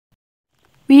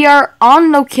We are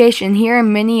on location here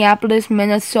in Minneapolis,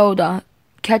 Minnesota,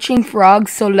 catching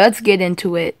frogs, so let's get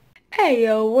into it. Hey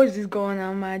yo, what is going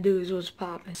on, my dudes? What's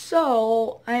poppin'?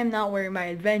 So, I am not wearing my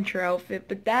adventure outfit,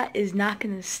 but that is not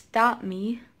gonna stop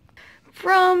me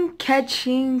from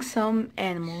catching some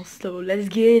animals, so let's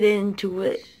get into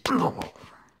it.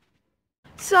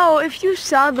 So, if you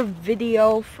saw the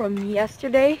video from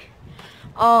yesterday,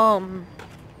 I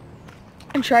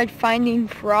tried finding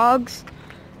frogs.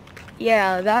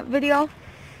 Yeah, that video,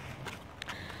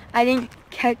 I didn't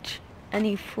catch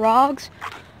any frogs,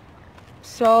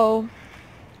 so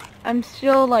I'm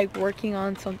still like working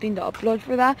on something to upload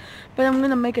for that, but I'm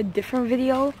gonna make a different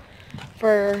video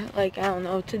for like, I don't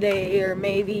know, today or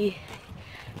maybe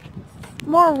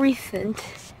more recent.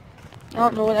 I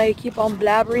don't know what I keep on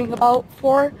blabbering about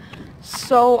for,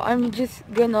 so I'm just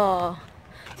gonna,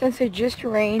 since it just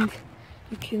rained,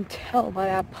 you can tell by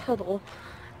that puddle,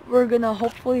 we're gonna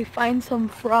hopefully find some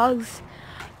frogs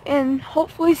and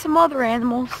hopefully some other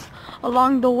animals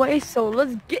along the way, so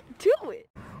let's get to it.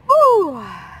 Woo!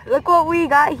 Look what we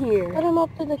got here. Put him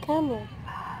up to the camera.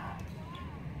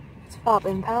 It's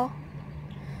poppin', pal.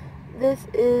 This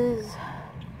is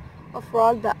a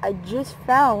frog that I just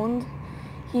found.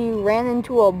 He ran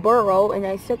into a burrow and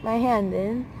I stuck my hand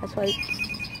in. That's why it's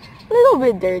a little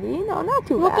bit dirty. No, not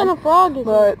too bad. What kind of frog is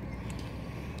it?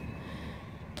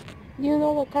 Do you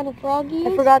know what kind of frog he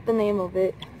is? I forgot the name of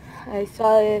it. I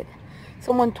saw it.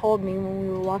 Someone told me when we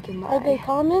were walking by. Are they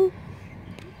common?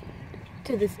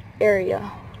 To this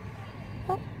area.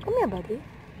 Oh, come here, buddy.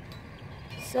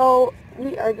 So,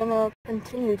 we are gonna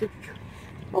continue to...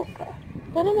 Oh, God.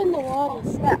 Put him in the water.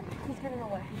 Yeah, he's getting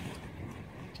away.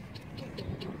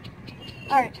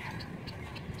 Alright.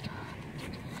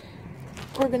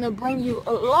 We're gonna bring you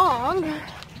along.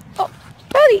 Oh,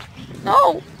 buddy!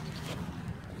 No!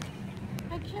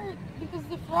 Make sure, because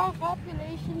the frog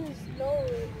population is low.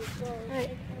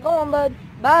 Alright, go on, bud.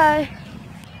 Bye.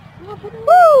 No,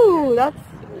 Woo! That's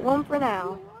one for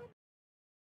now.